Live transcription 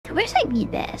Where's I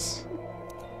need this?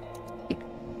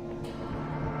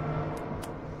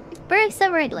 Where's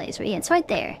the red laser? Yeah, it's right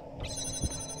there.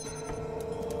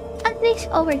 At least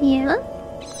over here.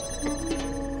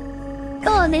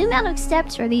 Oh, the amount of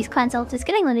steps for these consoles is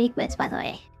getting ridiculous, by the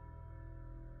way.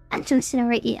 I'm just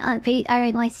already I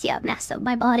realized I've messed up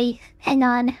my body. Hang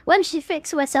on, when she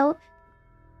fix myself.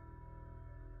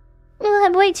 Oh,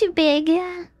 I'm way too big.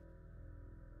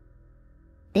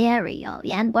 There we go.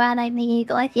 Yeah, and what I need,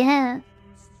 like, yeah.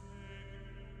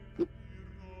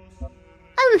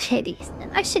 I'm shitty.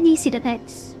 I should easy to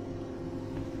fix.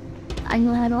 I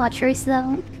know how to watch yours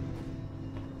though.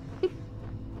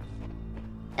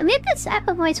 I made this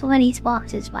sacrifice one of these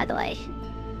boxes, by the way.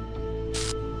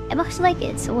 It looks like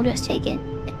it, so we'll just take it.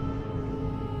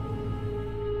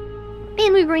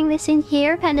 And we bring this in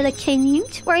here, kind of the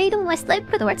canute, where I don't want light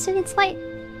for the rest of its light.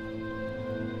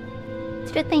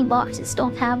 Good thing boxes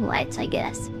don't have lights, I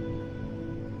guess.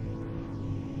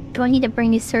 Do I need to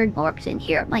bring this third box in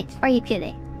here? Like, are you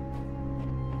kidding?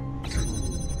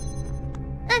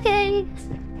 Okay.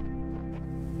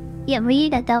 Yeah, we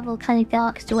need a double kind of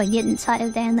box to get inside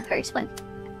of there in the first one.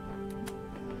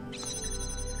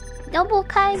 Double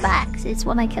kind box is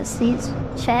what my cousin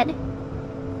said.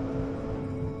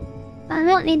 I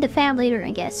don't need the fan later,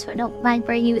 I guess, so I don't mind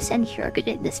bringing you in here to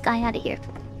get this guy out of here.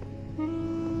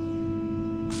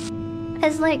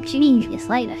 Cause like, genius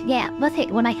later, yeah, but hey,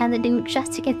 what I had to do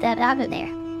just to get that out of there.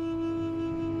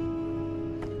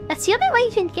 That's the only way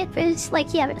you can get this,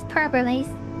 like, yeah, it's properly.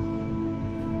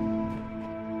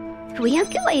 We have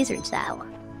two lasers now.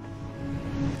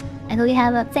 And we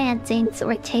have a fan thing, so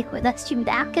we take with us to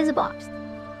back as a box.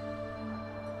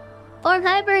 Or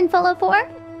Hyper and Follow 4?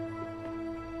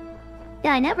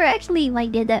 Yeah, I never actually,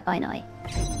 like, did that, by the way.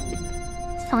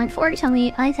 So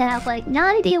unfortunately, I have, like, no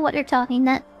idea what they're talking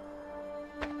about.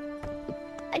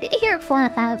 I did hear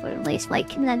Fallout 5 at least,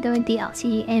 like, not doing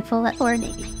DLC and Fallout 4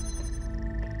 maybe.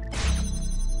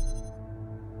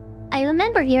 I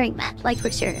remember hearing that, like,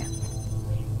 for sure.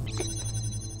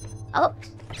 Oh,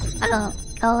 I don't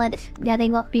call it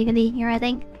getting up beginning here, I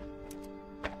think.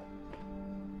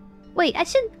 Wait, I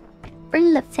should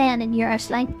bring the fan in here,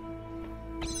 Ashline.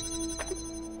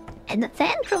 And the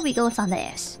fan probably goes on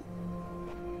this.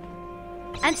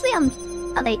 Actually, I'm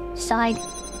on the side.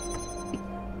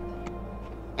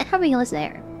 It probably goes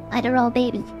there. I don't know,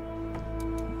 baby.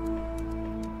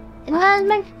 And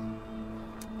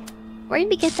where did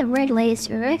we get the red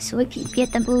laser so we can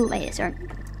get the blue laser?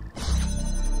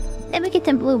 Then we get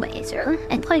the blue laser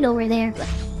and put it over there.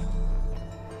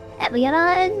 And we got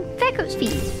on Pecker's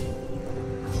feet.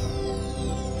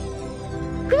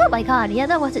 Oh my god, yeah,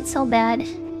 that wasn't so bad.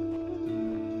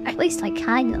 At least I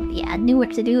kind of, yeah, knew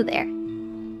what to do there.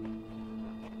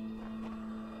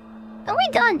 Are we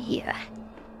done here?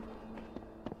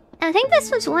 I think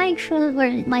this was like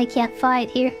where my cat fight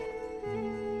here.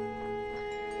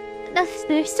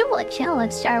 There's still a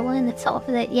challenge star one that's off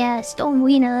of it, yeah, Stone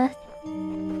Wiener.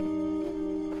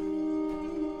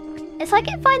 If I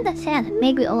can find the sand,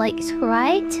 maybe I'll like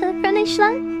try to finish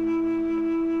them.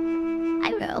 I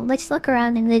don't know, let's look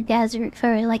around in the desert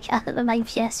for like my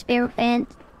spare fan.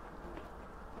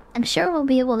 I'm sure we'll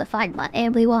be able to find one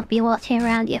and we won't be walking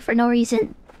around here for no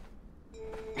reason.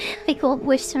 We won't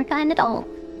wish our kind at all.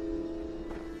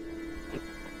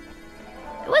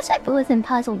 It was like both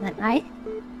puzzlement, right?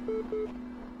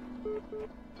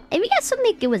 And we got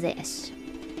something to do with this.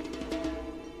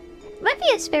 Might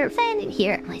be a spare fan in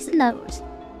here, at least it knows.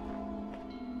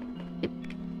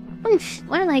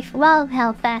 What like, wow,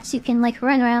 how fast you can like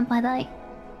run around by the way.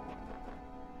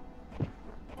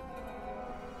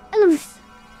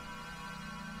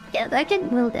 Yeah, I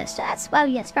didn't will this. That's well,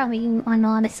 yes, probably on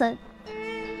honestly.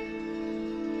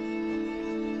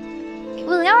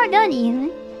 Well, we are done here.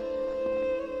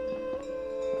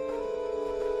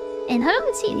 And I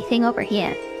don't see anything over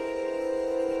here.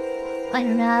 I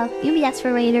don't know. Maybe that's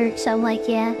for later, so like,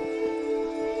 yeah.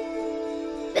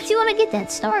 But you want to get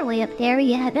that star way up there,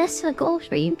 yeah, that's a goal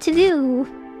for you to do.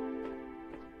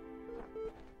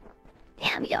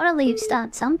 Damn, you gotta leave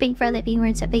something for the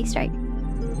viewers at base, right?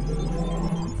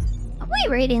 Are we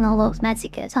reading all those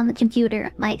messages on the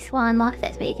computer? My swan locked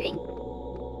that baby.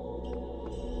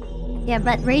 Yeah,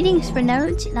 but ratings for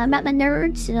nerds, and I'm not a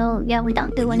nerd, so yeah, we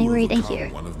don't do any reading here.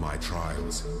 One of my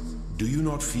trials. Do you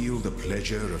not feel the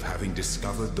pleasure of having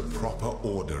discovered the proper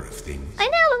order of things? I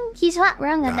know, he's not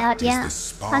wrong about, yeah.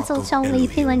 Hansel's totally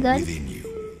feeling good. Within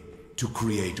you, to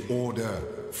create order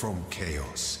from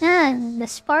chaos. The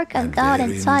spark of God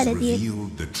inside of you.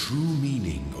 Revealed the true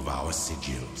meaning of our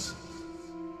sigils.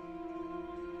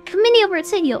 How many of our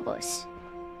sigils?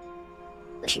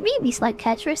 Should we be like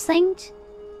catchers things?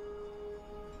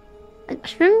 A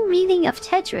true meaning of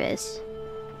Tetris.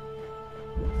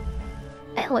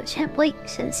 I'll watch him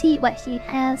blinks and see what he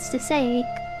has to say.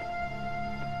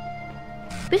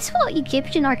 Beautiful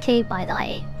Egyptian arcade, by the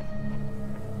way.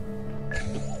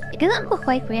 It doesn't look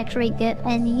like we actually get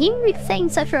any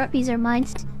things that are up our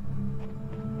minds.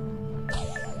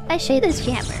 I shade those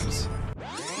jammers.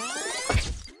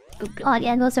 Oh god,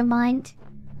 yeah, those are mine.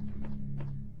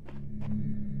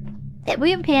 Yeah,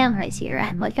 we have cameras here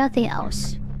and like nothing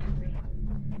else.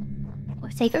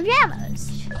 We'll take our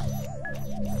jammers.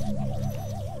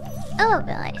 Oh,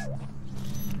 nice.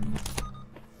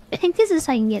 I think this is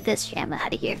how you can get this jam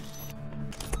out of here.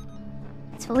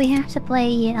 So we have to play,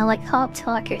 you know, like Hop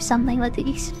Talk or something like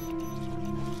these.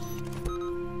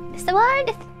 Is the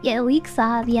word? Yeah, weak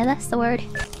sound. Yeah, that's the word.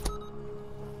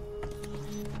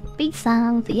 Big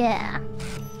sound, yeah.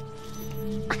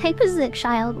 I was a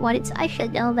child once, I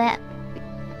should know that.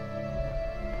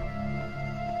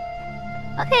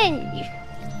 Okay.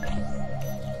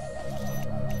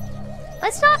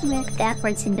 Let's not move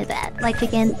backwards into that, like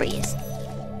again, breeze.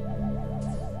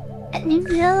 And you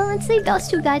know, let's leave those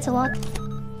two guys alone.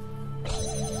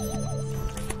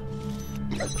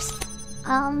 Oops.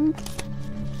 I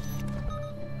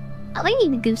think you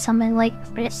can do something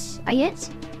like this, I guess.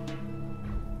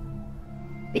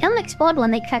 We don't explode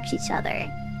when they catch each other.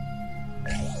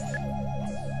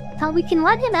 So we can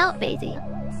let him out, baby.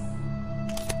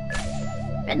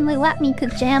 And we let me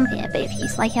could jam him if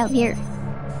he's like out here.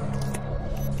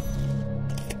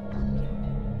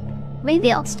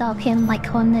 Maybe I'll stalk him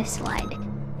like on this slide.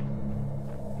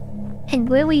 And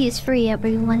Willy is free,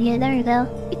 everyone. Yeah, there you go.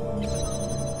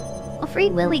 Oh, free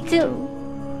Willy too.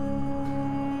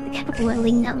 The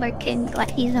Willy number can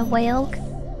like he's a whale.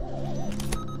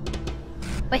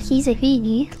 But he's a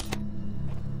he.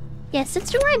 Yes,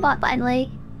 it's true I bought by the way.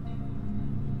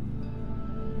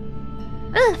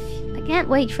 Ugh, I can't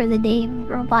wait for the day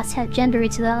robots have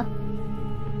genders though.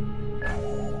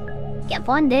 Yeah,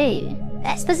 one day.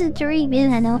 That's the dream,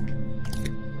 I know.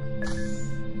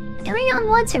 Everyone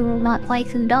wants a robot like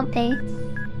who don't they?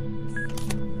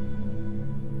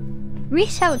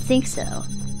 Reach, I would think so.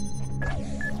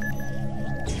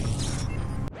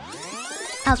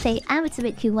 I'll say I was a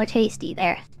bit too more tasty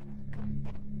there.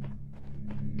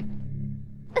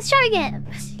 Let's try again.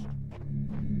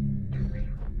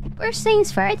 First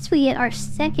things first, we get our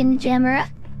second jammer.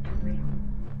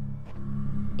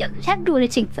 Yeah, we have to do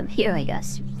anything from here, I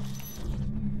guess.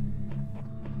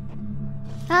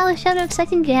 I'll shout out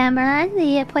second jammer.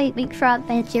 The plate week frog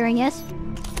during us.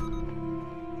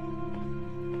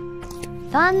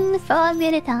 Fun frog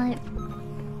at a time.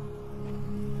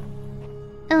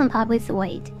 And probably the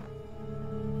wait.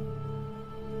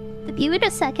 The viewer the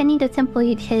second need to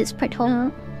complete his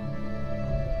patrol.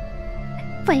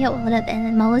 Play out one of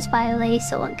animals by the way,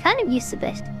 so I'm kind of used to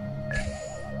this.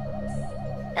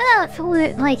 Oh,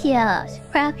 it's like, yeah,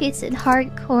 brackets and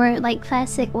hardcore, like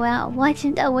classic, wow, why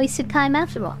didn't I waste of time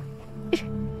after all?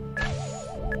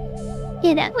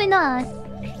 Yeah, that went on.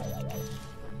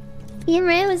 The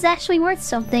it was actually worth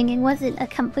something and wasn't a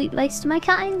complete waste of my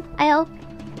time, I hope.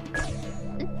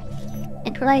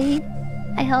 And play,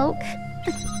 I hope.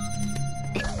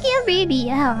 Yeah, baby,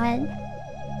 yeah.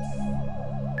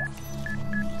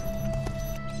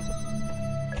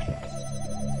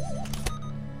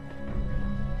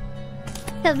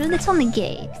 So that's on the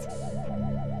gate.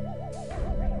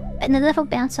 And the level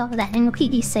bounce off of that and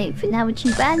completely safe. And now would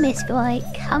you grab me go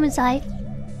like homicide?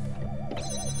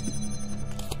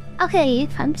 Okay,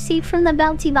 I'm safe from the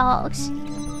bounty box.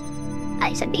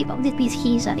 I said people get these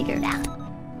keys out of here now.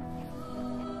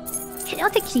 Can I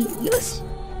take keys?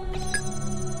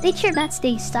 Make sure that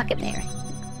stays stuck in there.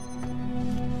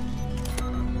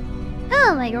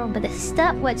 Oh my god, but the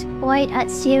step was quite a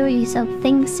series of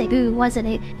things to do, wasn't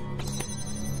it?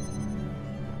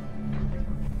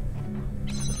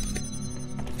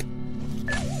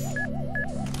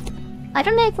 I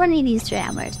don't have any of these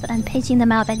jammers, but I'm paging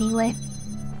them out anyway.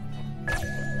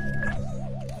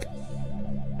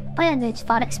 Oh yeah, the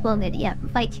spot exploded, yeah.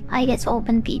 Like, I guess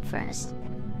open Pete first.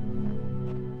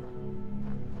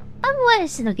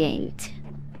 Where's the gate?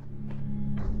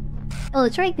 Oh,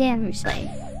 it's right there, usually.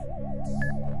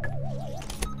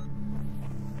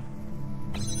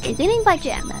 It's getting by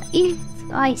jammer.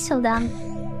 Oh, so dumb.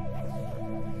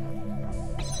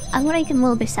 I'm gonna get a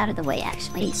little bit out of the way,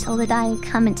 actually, so that I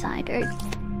come inside her.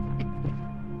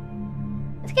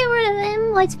 Let's get rid of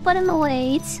him. Let's put him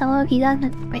away, so he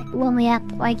doesn't only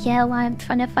act like, yeah, while I'm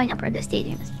trying to find out where the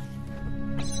stadium is.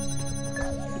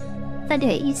 So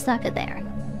he's stuck there.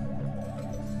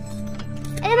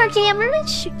 And our jammer,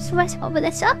 let's over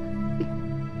this up.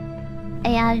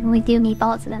 And we do need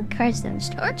balls of them cards and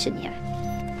storage in here.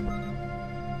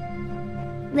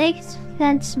 Makes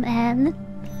sense, man.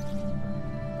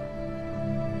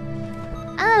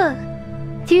 Oh!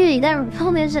 Dude,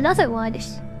 there's another one.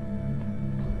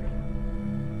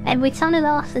 And we turn it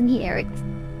off in here.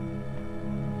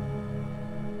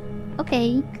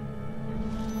 Okay.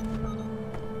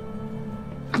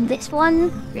 And this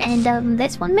one, and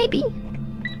this one maybe?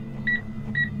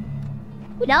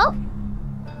 No?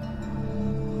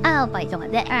 Oh my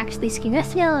god, that actually scares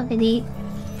us now, Vinny.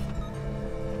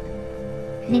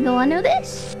 Can anyone know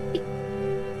this?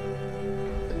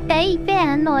 Hey,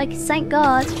 Ben, like, thank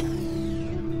God.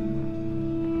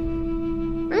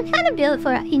 I'm kind of built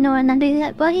for it, you know, and I do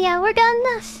that, but yeah, we're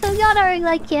done. So we got our,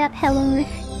 like, yeah, hello.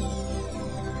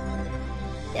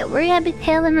 Yeah, we're gonna be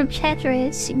telling from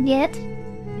Chatter's yet.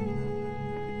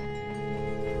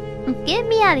 Get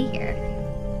me out of here.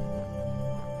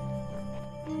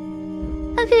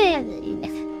 Okay.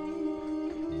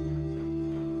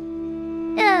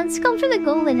 Yeah, let's go for the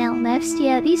golden ale next.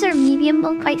 Yeah, these are medium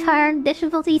or quite hard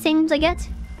difficulty things I get.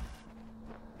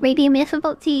 Medium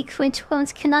difficulty, which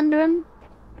one's conundrum?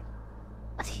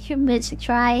 I think you're mid to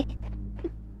try.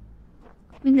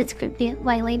 Maybe it's gonna be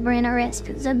while labor in a rest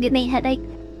because I'm getting a headache.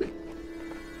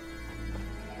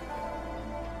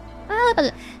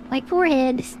 Oh, my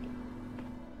forehead.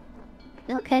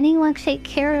 Look, anyone take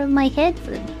care of my head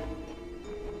for me?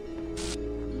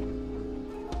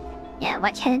 Yeah,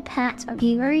 my head pats are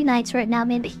being very nice right now,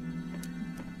 maybe.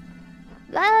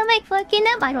 Am I fucking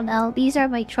up? I don't know. These are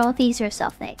my trophies or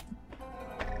something.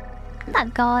 I'm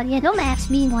not God. Yeah, don't ask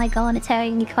me why God is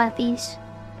telling me clappies.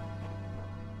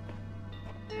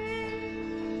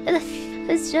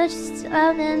 It's just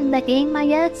in the game, I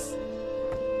guess.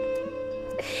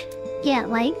 Yeah,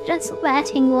 like, just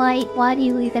asking why do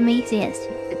you leave them exist?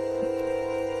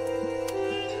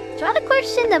 It's not a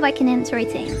question that I can answer, I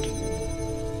think.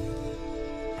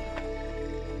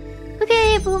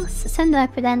 Okay, we'll send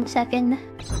that for that in a second.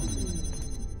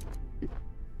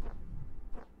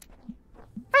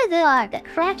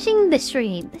 Crashing the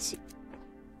stream.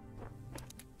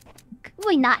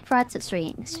 Probably not crowds of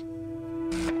streams.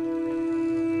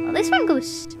 Well, this one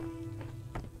goes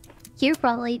here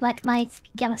probably, but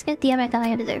yeah, let's get the other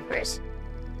guy out of there first.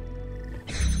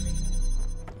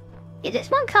 Yeah, this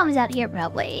one comes out here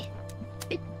probably.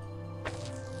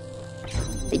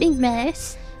 Big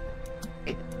mess.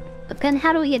 But then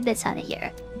how do we get this out of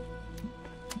here?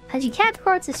 Because you can't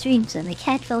cross the streams and they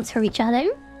can't filter each other.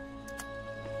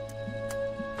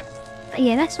 But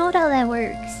yeah, that's not how that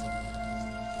works.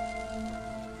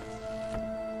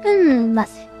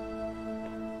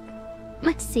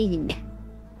 Let's see.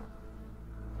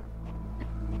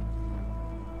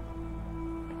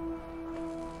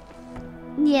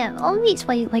 Yeah,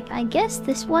 obviously, like, I guess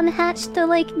this one has to,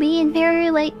 like, be in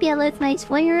very, like, yeah, let's nice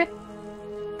flare.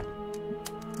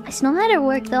 It's no matter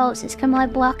work though, it's just gonna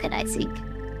like block it, I think.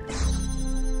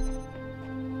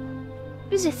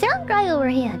 There's a third guy over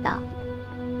here though.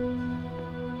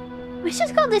 Let's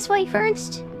just go this way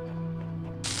first.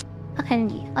 Okay,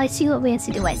 I see what we have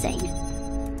to do, I think.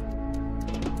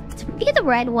 We get the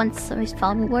red one first,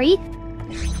 probably.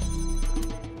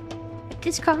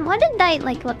 Just come, why didn't I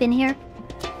like up in here?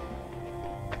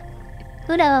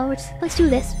 Who knows? Let's do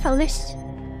this first.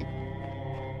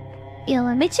 Yeah,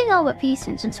 I'm mixing all the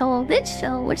pieces and all of this,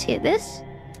 so let's get this.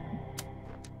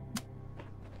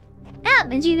 Ah,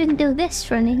 but you can do this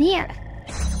from in here.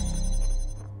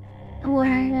 Or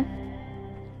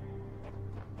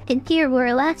in here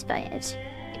where last by is.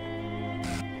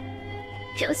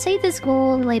 Let's say this go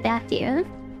all the way back here.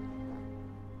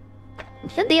 We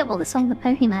should be able to solve the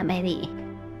Pokemon maybe.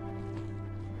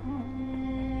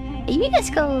 Maybe this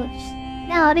goes.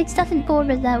 No, it doesn't go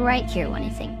over the right here or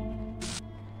anything.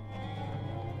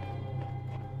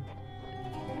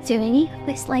 Do any?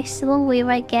 This like slowly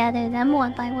right gather them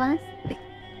one by one.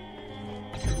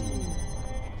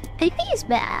 I think he's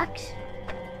back.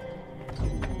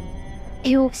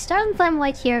 Ew, start them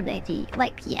right here, baby.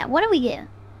 Like, yeah, what do we do?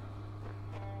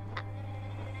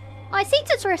 I think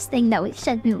the first thing that we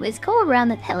should do is go around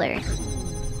the pillar.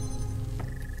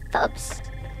 Oops.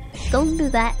 Don't do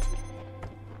that.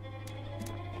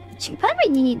 She probably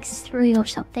needs 3 or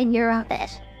something, you're on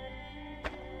it.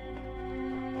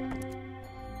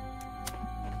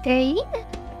 3.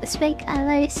 Let's make a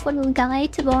nice little guy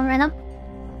to go around up.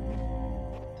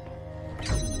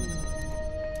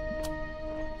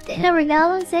 There we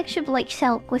go, let's actually like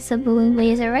Silk with some balloon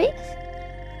laser, right?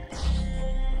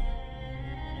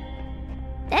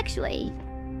 Actually,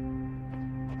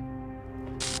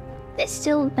 it's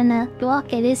still gonna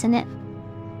block it, isn't it?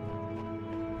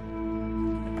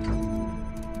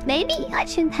 Maybe I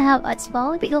should have a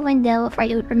small bigger window for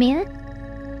you premiere.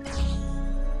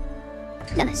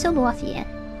 Gonna so go off here.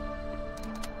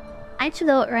 I should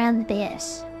go around the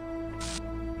base.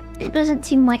 It doesn't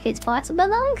seem like it's possible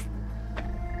though.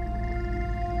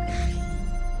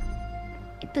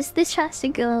 Because this has to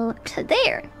go to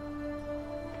there.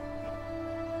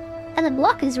 And the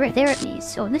block is right there at me,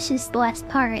 so this is the last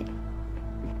part.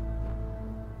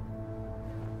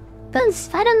 Because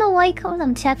I don't know why I call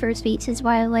them Tepper's beaches,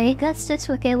 by the way. That's just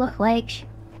what they look like.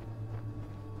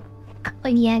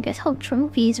 Like, yeah, I guess whole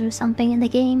trophies or something in the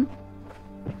game.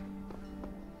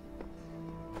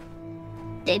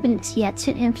 They've been yet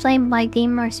to inflame my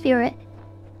gamer spirit.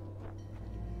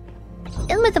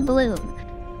 In with a balloon.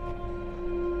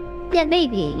 Yeah,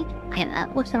 maybe.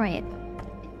 What's alright?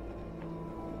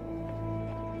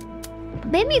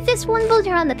 Maybe if this one goes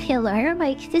around the pillar,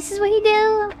 like, this is what you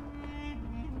do?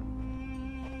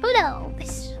 Who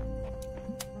knows?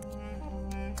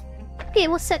 Okay,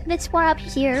 we'll set this bar up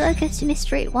here, like it's in a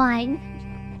straight line.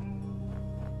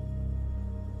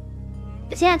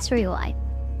 But yeah, it's straight line.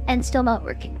 And still not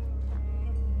working.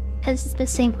 Because it's the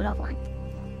same with one.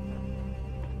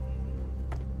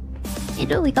 You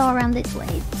know, we go around this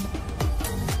way.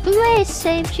 Anyway,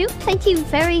 saved you. Thank you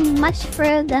very much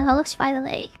for the host, by the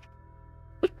way.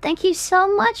 Thank you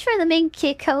so much for the big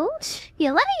kick code.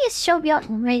 You're letting us show me out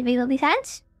on right little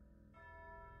defense.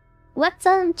 What's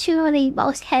to the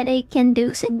most headache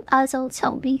inducing puzzle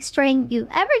solving string you've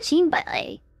ever seen, by the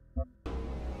way?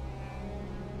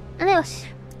 And else,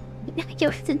 you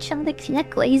have to try to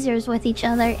connect lasers with each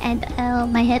other and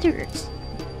my headers.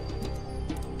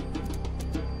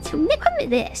 So look at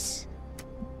this.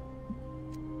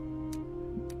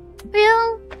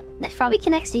 Well, that probably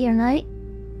connects to your night.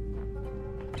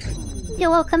 You're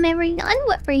welcome, everyone.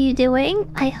 What were you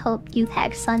doing? I hope you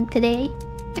had fun today.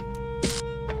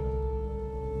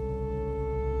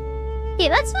 Yeah,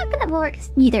 that's not gonna work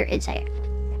either, is it?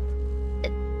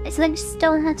 It's like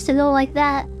stone has to go like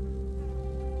that.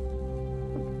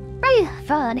 Right,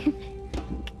 fun.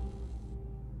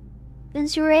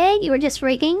 Is your egg? You were just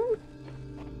rigging?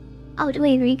 Oh, do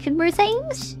we reconvert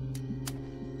things?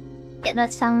 Yeah,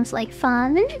 that sounds like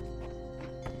fun.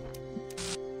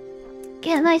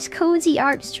 Get a nice cozy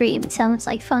art stream. Sounds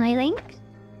like fun, I think.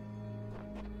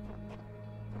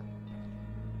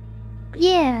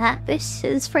 Yeah, this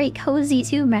is very cozy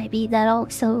too, maybe. That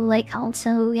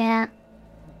also, yeah.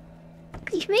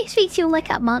 It makes me feel like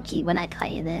a monkey when I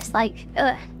play this. Like,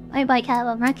 I might have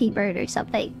a monkey bird or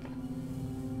something.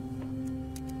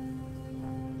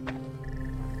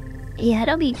 Yeah,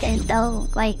 don't be dead though.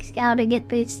 Like, how to get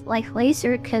this, like,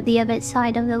 laser could be a bit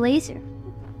side of the laser.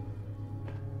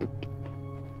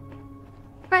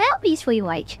 Right, at least we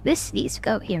like this needs to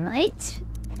go here, right?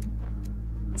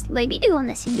 Maybe do want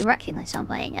to see direction or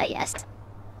something, I guess.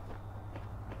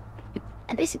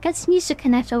 And this needs to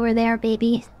connect over there,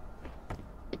 baby.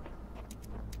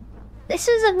 This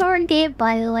is a hard game,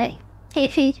 by the way.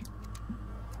 Hey,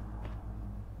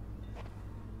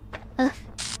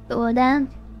 go down.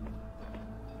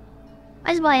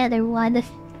 Where's my other one?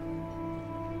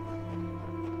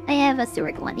 I have a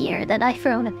third one here that I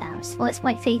thrown about, so let's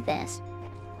my faith is.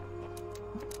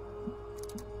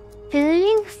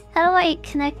 How do I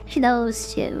connect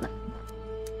those two?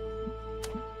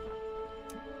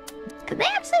 Could they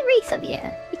have some reach of you?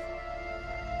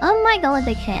 Oh my god,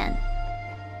 they can.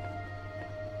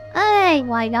 Oh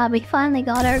my god, we finally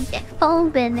got our phone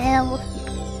bin now.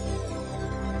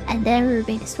 And then we're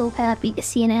being so happy to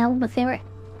see an album with her.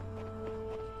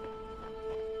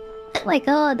 Oh my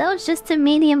god, that was just a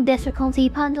medium difficulty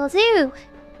puzzle too.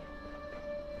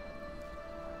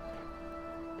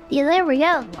 Yeah, there we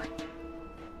go.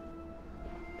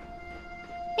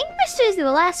 I think this is the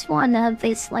last one of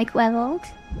this, like, level.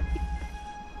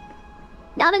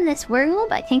 Not in this world,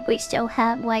 but I think we still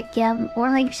have, like, or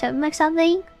like 7 or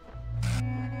something.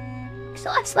 So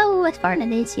let's level with part of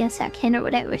this, yes, I can, or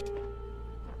whatever.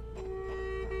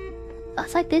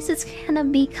 Looks like this is gonna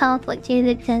be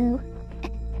complicated, too.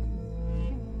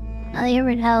 I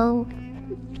never know.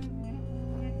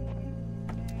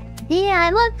 Yeah, I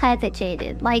love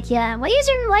complicated. Like, yeah,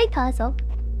 laser light puzzle.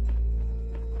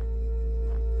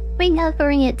 Bring out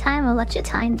during a time of much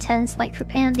time tense, like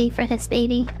preparing for his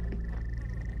baby.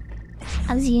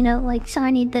 As you know, like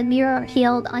shining the mirror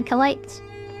healed on light.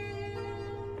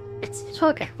 It's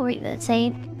sort of the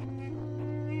same.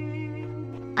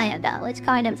 I know, it's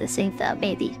kind of the same though,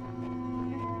 baby.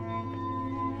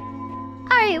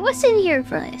 Alright, what's in here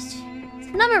first? It's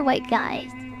another white guy.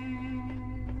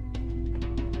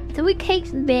 So we take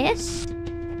this.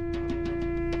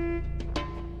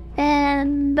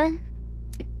 And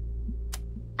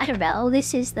I don't know,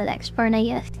 this is the next part, I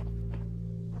guess.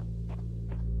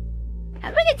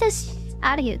 How do I get this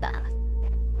out of here, though?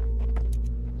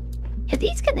 If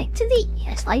these connect to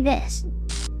these, like this.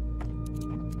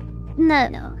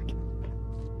 No.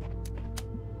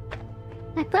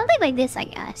 Probably like this, I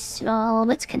guess. So,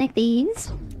 let's connect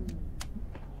these.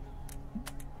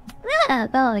 Ah,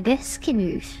 well, this can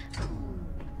move.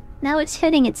 Now it's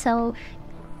hitting itself.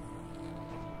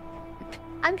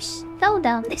 I'm so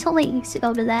dumb. This only needs to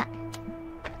go to that.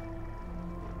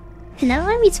 And now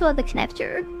let me to the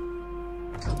connector.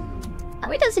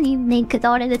 Oh, it doesn't even need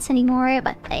coordinates anymore,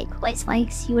 but like, let's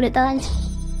see what it does.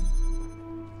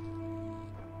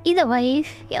 Either way,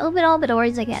 yeah, open all the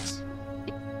doors, I guess.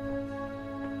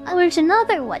 Oh, there's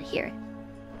another one here.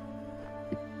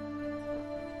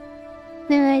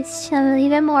 There's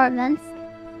even more of them.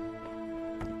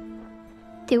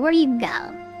 Dude, where you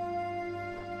go?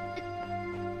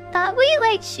 Thought we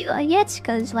like shoot it,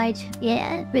 cause like,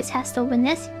 yeah, this has to open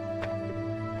this.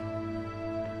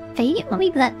 Hey,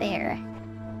 leave that there.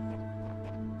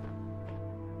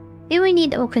 Maybe we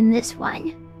need to open this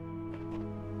one.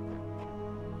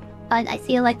 But I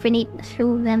feel like we need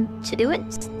two of them to do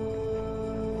it.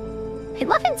 I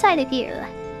love inside of here.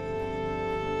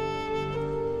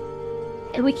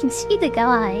 And we can see the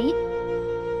guy.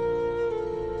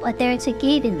 But there's a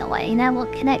gate in the way, and that will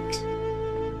connect.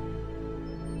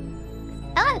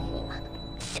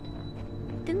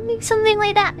 Doing something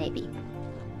like that, maybe.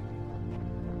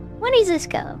 Where does this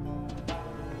go?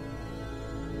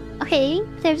 Okay,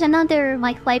 there's another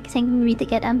life thing we need to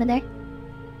get under there.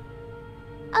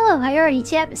 Oh, I already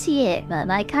can't see it, but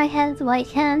like I have white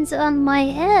hands on my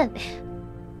head.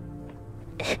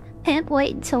 Can't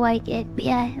wait until I get,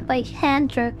 like hand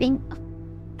dripping.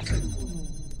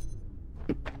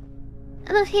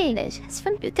 Okay, there's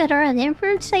some that are on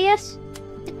inference, I guess.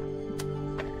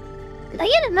 Did I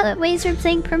get another laser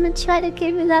thing from the try to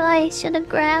give me that I should have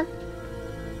grabbed?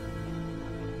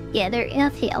 Yeah,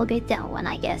 okay, I'll get that one,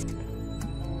 I guess.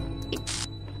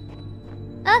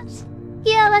 Oops.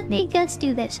 Yeah, let me just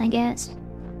do this, I guess.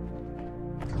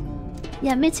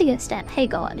 Yeah, missing a step. Hey,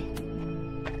 God.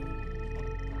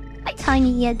 My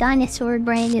tiny dinosaur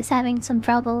brain is having some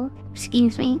trouble.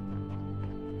 Excuse me.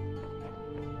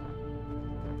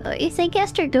 I think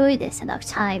after doing this enough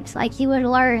times, like, you would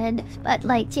learn. But,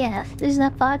 like, yeah, is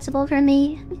that possible for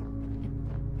me?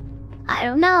 I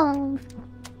don't know.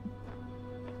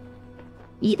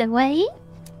 Either way,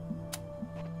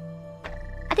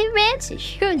 I think Rance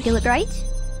should do it right.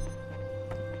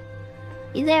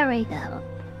 There we go.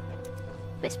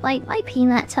 Despite my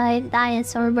peanut-sized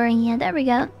dinosaur brain, yeah, there we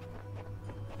go.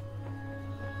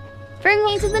 Bring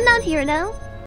me to the nut here now.